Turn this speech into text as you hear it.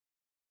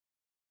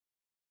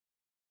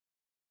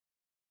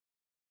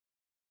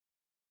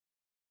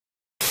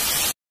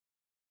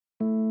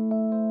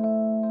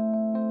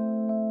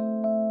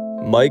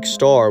Mike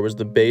Starr was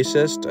the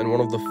bassist and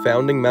one of the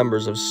founding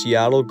members of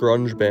Seattle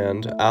grunge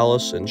band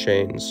Alice in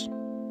Chains.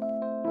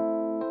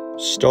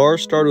 Starr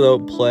started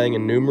out playing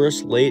in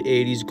numerous late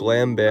 80s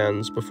glam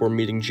bands before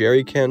meeting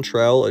Jerry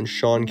Cantrell and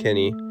Sean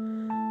Kinney.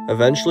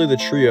 Eventually, the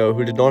trio,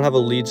 who did not have a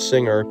lead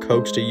singer,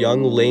 coaxed a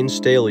young Lane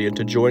Staley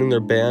into joining their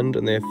band,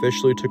 and they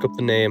officially took up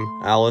the name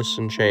Alice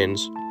in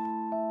Chains.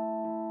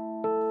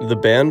 The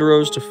band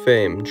rose to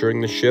fame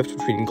during the shift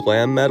between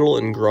glam metal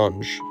and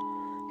grunge.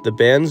 The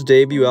band's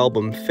debut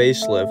album,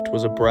 Facelift,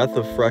 was a breath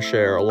of fresh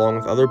air along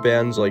with other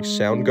bands like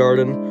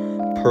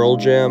Soundgarden, Pearl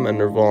Jam, and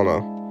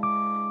Nirvana.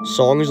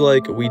 Songs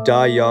like We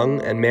Die Young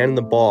and Man in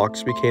the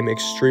Box became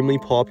extremely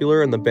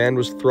popular, and the band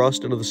was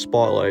thrust into the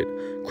spotlight,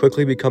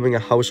 quickly becoming a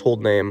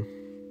household name.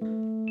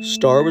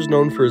 Starr was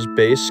known for his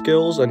bass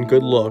skills and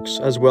good looks,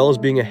 as well as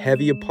being a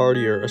heavy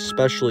partier,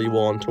 especially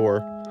while on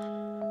tour.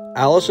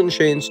 Alice in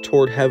Chains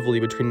toured heavily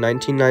between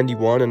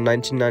 1991 and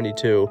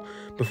 1992,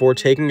 before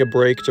taking a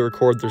break to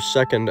record their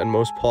second and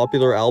most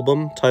popular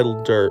album,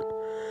 titled Dirt.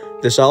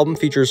 This album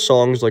features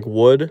songs like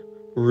Wood,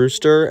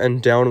 Rooster,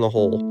 and Down in the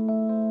Hole.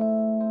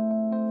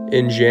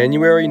 In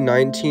January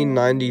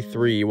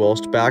 1993,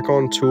 whilst back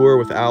on tour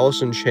with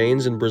Alice in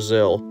Chains in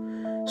Brazil,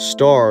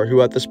 Starr,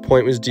 who at this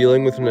point was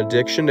dealing with an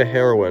addiction to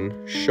heroin,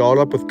 shot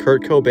up with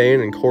Kurt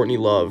Cobain and Courtney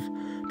Love,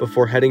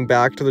 before heading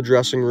back to the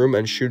dressing room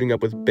and shooting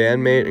up with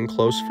bandmate and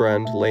close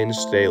friend Lane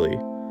Staley.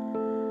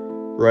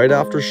 Right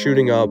after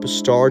shooting up,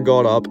 Starr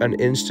got up and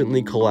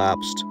instantly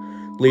collapsed,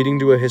 leading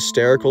to a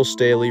hysterical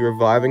Staley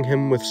reviving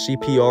him with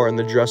CPR in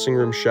the dressing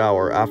room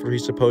shower after he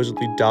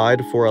supposedly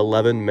died for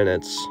 11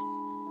 minutes.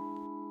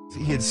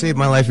 He had saved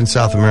my life in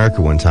South America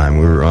one time.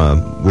 We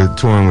were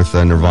touring with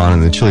Nirvana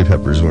and the Chili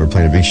Peppers, and we were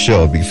playing a big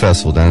show, a big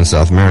festival down in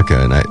South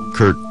America, and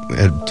Kurt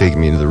had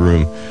taken me into the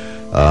room,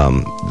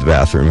 the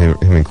bathroom,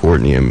 him and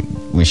Courtney, and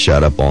we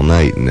shot up all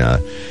night, and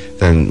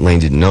then Lane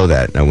didn't know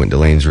that, and I went to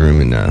Lane's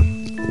room,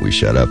 and we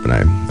shot up, and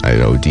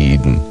I OD'd,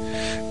 and...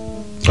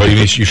 Oh,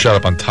 you shot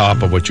up on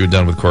top of what you had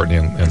done with Courtney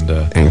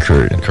and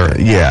Kurt.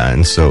 Yeah,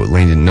 and so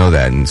Lane didn't know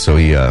that, and so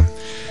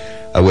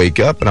I wake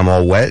up, and I'm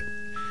all wet,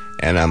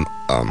 and I'm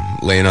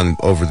laying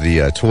over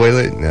the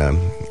toilet, and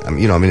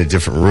I'm in a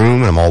different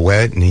room, and I'm all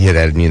wet, and he had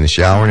added me in the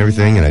shower and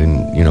everything, and I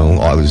didn't,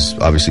 I was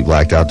obviously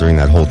blacked out during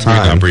that whole time.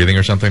 Were you not breathing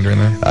or something during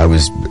that? I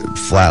was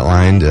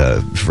flatlined,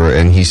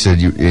 and he said,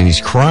 and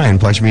he's crying,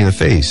 punching me in the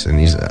face, and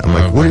I'm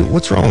like,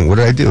 what's wrong? What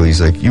did I do?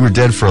 He's like, you were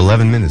dead for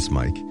 11 minutes,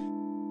 Mike.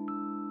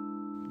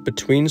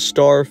 Between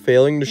Starr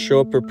failing to show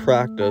up for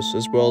practice,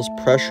 as well as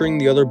pressuring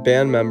the other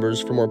band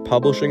members for more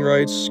publishing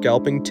rights,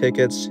 scalping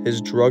tickets,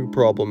 his drug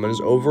problem, and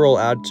his overall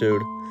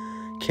attitude,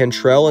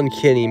 Cantrell and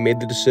Kinney made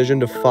the decision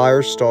to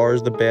fire Starr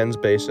as the band's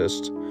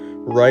bassist,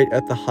 right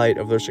at the height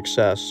of their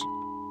success.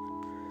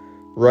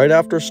 Right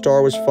after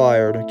Starr was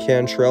fired,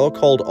 Cantrell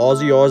called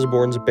Ozzy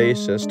Osbourne's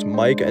bassist,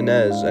 Mike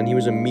Inez, and he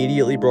was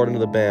immediately brought into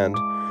the band,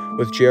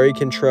 with Jerry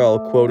Cantrell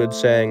quoted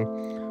saying,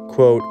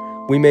 quote,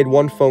 "We made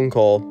one phone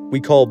call. We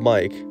called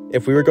Mike.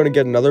 If we were going to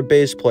get another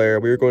bass player,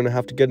 we were going to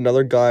have to get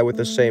another guy with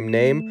the same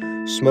name,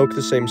 smoke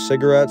the same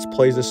cigarettes,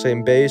 plays the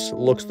same bass,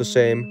 looks the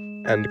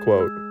same," end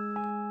quote.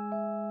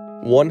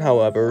 One,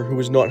 however, who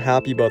was not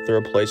happy about the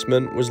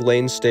replacement was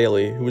Lane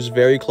Staley, who was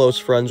very close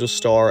friends with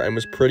Starr and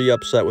was pretty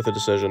upset with the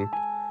decision.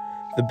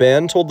 The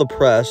band told the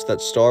press that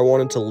Starr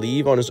wanted to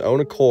leave on his own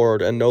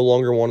accord and no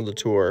longer wanted to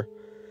tour.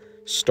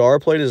 Starr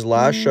played his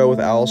last show with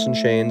Alice in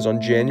Chains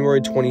on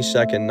January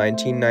 22nd,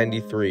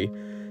 1993,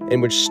 in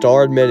which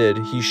Starr admitted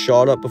he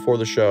shot up before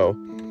the show.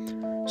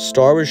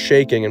 Starr was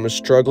shaking and was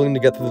struggling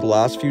to get through the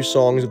last few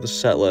songs of the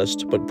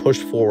setlist, but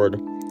pushed forward.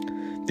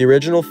 The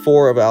original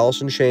four of Alice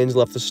in Chains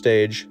left the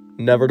stage,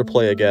 never to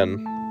play again.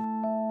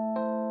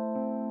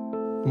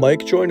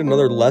 Mike joined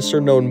another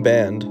lesser-known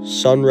band,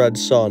 Sun Red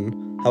Sun.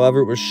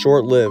 However, it was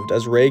short-lived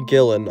as Ray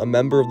Gillen, a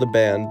member of the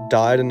band,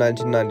 died in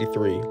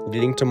 1993,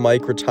 leading to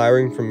Mike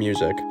retiring from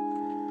music.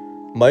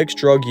 Mike's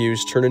drug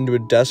use turned into a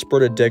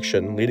desperate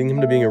addiction, leading him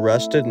to being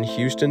arrested in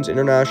Houston's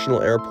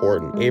International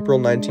Airport in April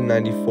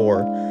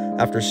 1994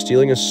 after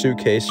stealing a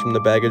suitcase from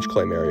the baggage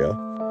claim area.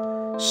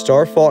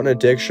 Starr fought an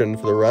addiction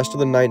for the rest of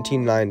the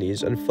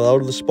 1990s and fell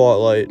out of the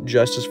spotlight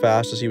just as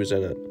fast as he was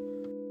in it.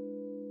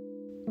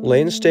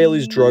 Lane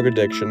Staley's drug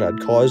addiction had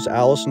caused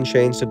Alice in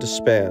Chains to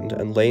disband,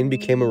 and Lane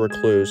became a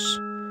recluse.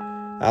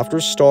 After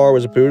Starr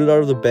was booted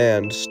out of the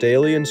band,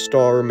 Staley and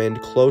Starr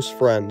remained close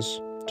friends,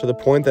 to the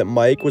point that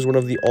Mike was one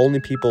of the only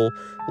people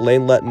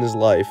Lane let in his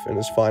life in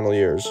his final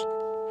years.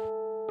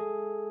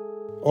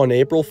 On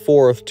April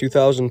 4th,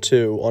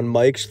 2002, on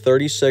Mike's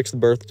 36th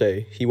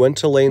birthday, he went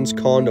to Lane's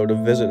condo to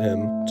visit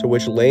him, to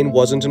which Lane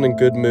wasn't in a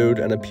good mood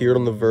and appeared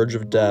on the verge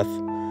of death,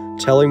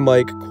 telling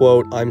Mike,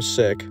 quote, "I'm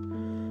sick."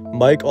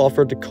 Mike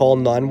offered to call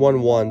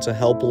 911 to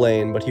help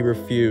Lane, but he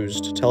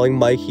refused, telling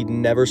Mike he'd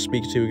never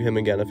speak to him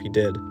again if he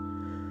did.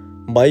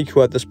 Mike,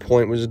 who at this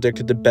point was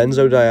addicted to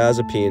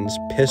benzodiazepines,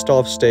 pissed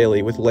off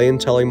Staley, with Lane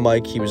telling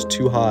Mike he was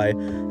too high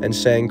and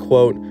saying,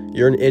 quote,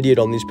 "You're an idiot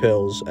on these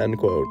pills," end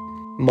quote.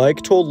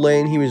 Mike told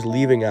Lane he was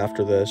leaving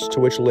after this,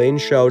 to which Lane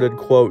shouted,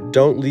 quote,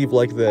 "Don't leave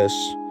like this."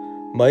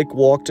 Mike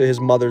walked to his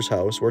mother's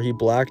house where he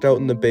blacked out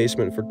in the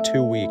basement for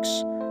 2 weeks,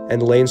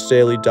 and Lane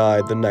Staley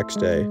died the next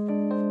day.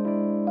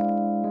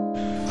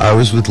 I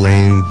was with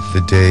Lane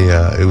the day,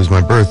 it was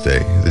my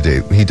birthday,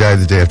 he died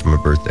the day after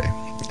my birthday.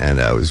 And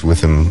I was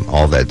with him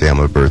all that day on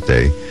my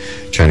birthday,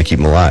 trying to keep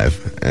him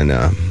alive. And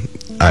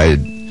I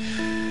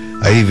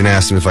even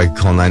asked him if I could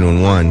call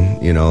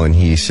 911, you know, and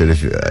he said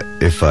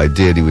if I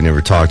did, he would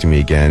never talk to me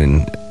again.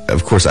 And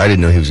of course, I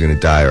didn't know he was going to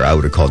die, or I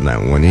would have called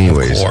 911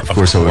 anyways. Of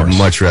course, I would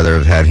much rather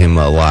have had him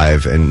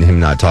alive and him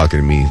not talking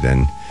to me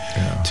than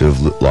to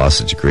have lost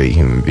such a great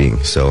human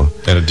being. So,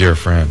 and a dear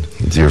friend.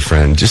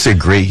 Just a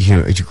great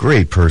human, a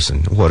great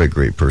person. What a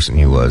great person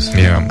he was.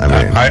 Yeah, I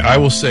mean, I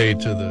will say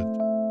to the...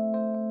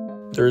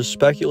 There is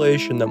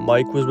speculation that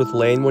Mike was with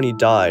Lane when he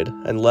died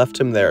and left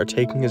him there,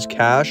 taking his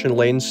cash and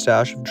Lane's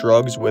stash of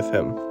drugs with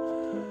him.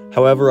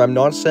 However, I'm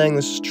not saying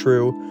this is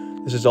true.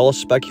 This is all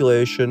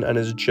speculation and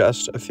is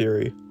just a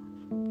theory.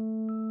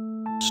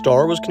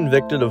 Starr was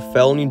convicted of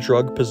felony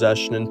drug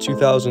possession in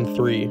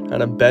 2003,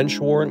 and a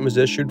bench warrant was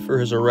issued for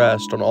his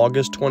arrest on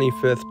August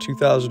 25,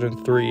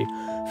 2003,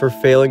 for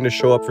failing to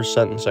show up for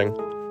sentencing.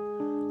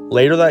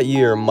 Later that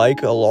year,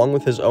 Mike, along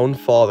with his own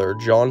father,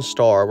 John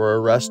Starr,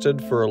 were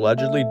arrested for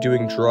allegedly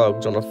doing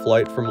drugs on a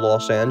flight from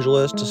Los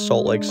Angeles to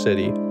Salt Lake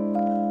City.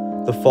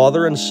 The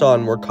father and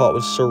son were caught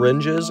with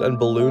syringes and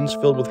balloons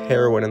filled with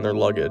heroin in their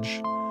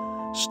luggage.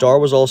 Starr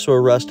was also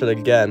arrested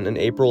again in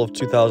April of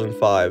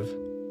 2005.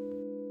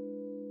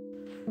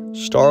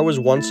 Starr was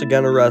once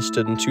again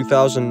arrested in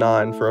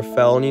 2009 for a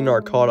felony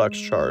narcotics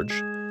charge.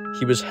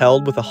 He was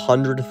held with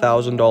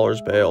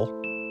 $100,000 bail.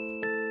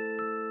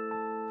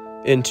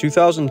 In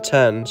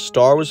 2010,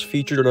 Starr was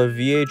featured on a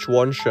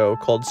VH1 show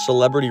called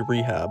Celebrity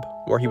Rehab,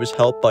 where he was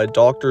helped by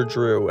Dr.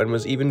 Drew and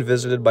was even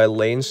visited by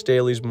Lane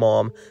Staley's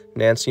mom,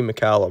 Nancy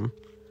McCallum.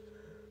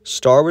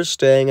 Starr was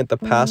staying at the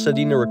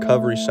Pasadena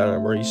Recovery Center,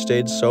 where he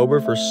stayed sober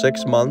for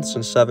 6 months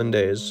and 7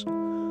 days.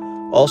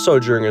 Also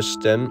during his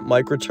stint,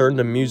 Mike returned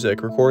to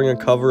music, recording a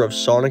cover of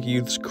Sonic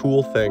Youth's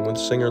Cool Thing with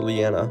singer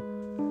Leanna.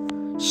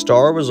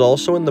 Starr was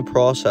also in the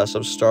process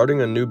of starting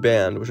a new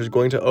band, which was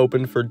going to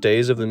open for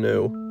Days of the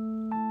New.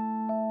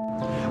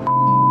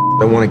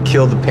 I want to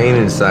kill the pain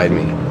inside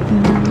me,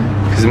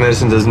 because the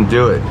medicine doesn't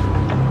do it.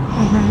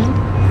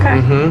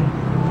 Okay.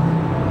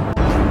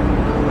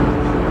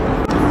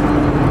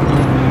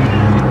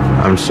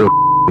 I'm so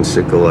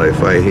sick of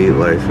life. I hate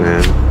life,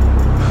 man.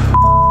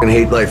 I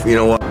hate life. You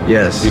know what?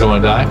 Yes. You don't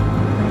want to die?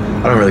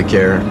 I don't really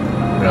care.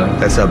 Really?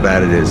 That's how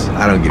bad it is.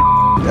 I don't give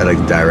a I'd like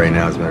to die right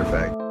now, as a matter of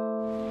fact.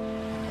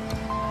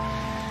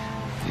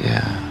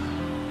 Yeah.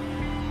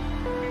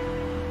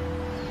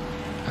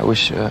 I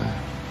wish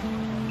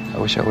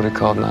I would have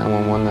called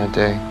 911 that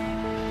day.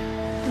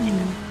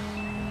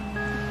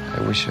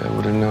 I wish I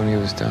would have known he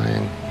was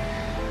dying.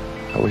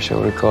 I wish I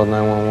would have called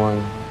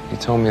 911. He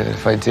told me that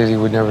if I did, he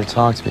would never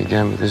talk to me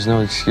again, but there's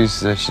no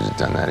excuses. I should have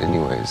done that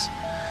anyways.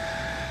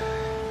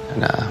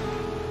 And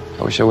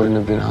I wish I wouldn't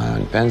have been high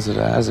on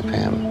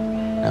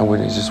benzodiazepam. I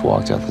wouldn't have just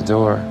walked out the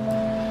door.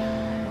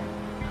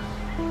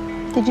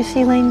 Did you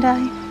see Lane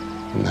die?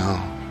 No,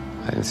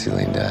 I didn't see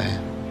Lane die.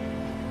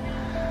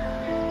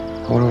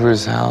 I went over to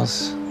his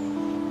house,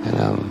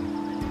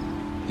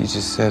 and he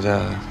just said,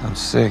 I'm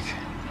sick,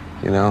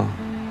 you know?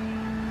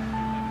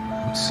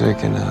 I'm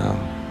sick, and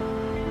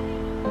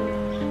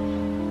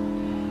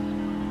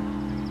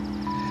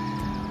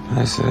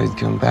I said I'd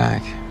come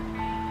back.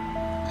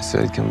 I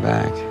said I'd come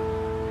back.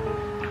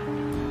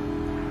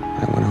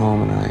 I went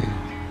home and I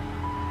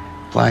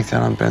blacked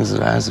out on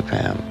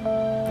benzodiazepam.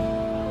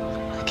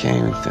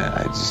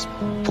 I just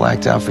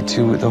blacked out for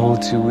the whole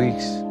 2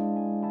 weeks.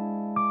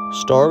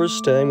 Starr was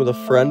staying with a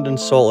friend in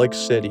Salt Lake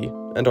City,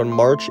 and on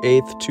March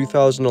 8,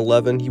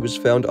 2011, he was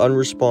found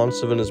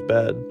unresponsive in his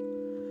bed.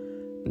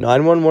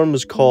 911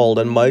 was called,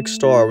 and Mike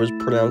Starr was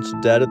pronounced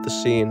dead at the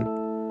scene.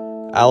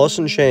 Alice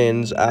in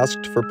Chains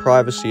asked for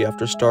privacy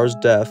after Starr's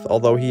death,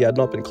 although he had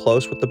not been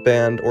close with the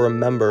band or a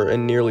member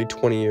in nearly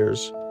 20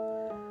 years.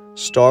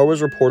 Starr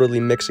was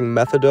reportedly mixing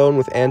methadone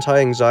with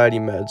anti-anxiety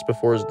meds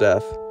before his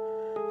death.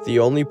 The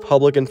only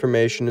public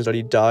information is that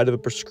he died of a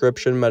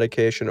prescription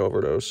medication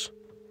overdose.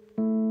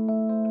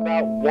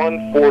 About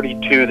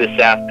 1:42 this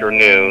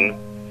afternoon,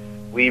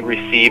 we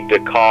received a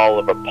call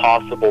of a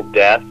possible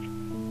death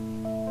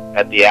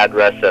at the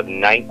address of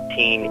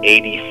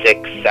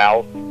 1986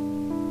 South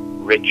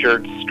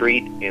Richard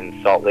Street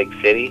in Salt Lake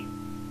City.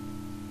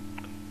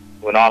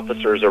 When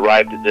officers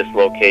arrived at this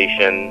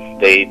location,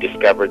 they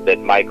discovered that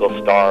Michael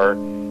Starr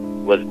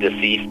was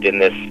deceased in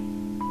this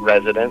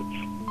residence.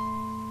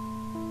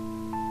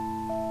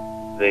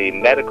 The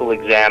medical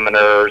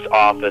examiner's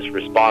office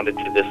responded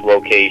to this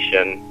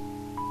location,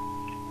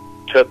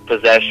 took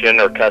possession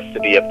or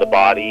custody of the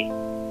body,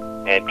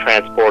 and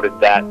transported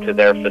that to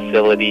their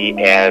facility,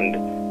 and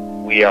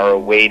we are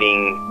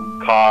awaiting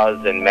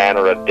cause and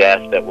manner of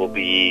death that will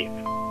be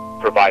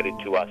provided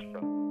to us.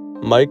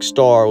 Mike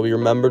Starr will be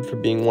remembered for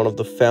being one of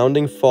the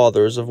founding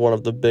fathers of one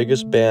of the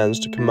biggest bands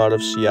to come out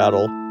of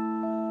Seattle.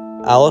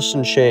 Alice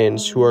in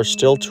Chains, who are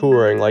still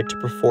touring, like to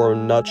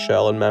perform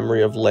Nutshell in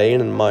memory of Lane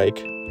and Mike.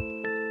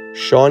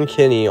 Sean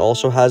Kinney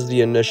also has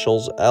the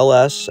initials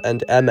LS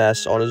and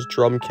MS on his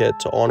drum kit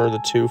to honor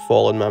the two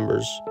fallen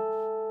members.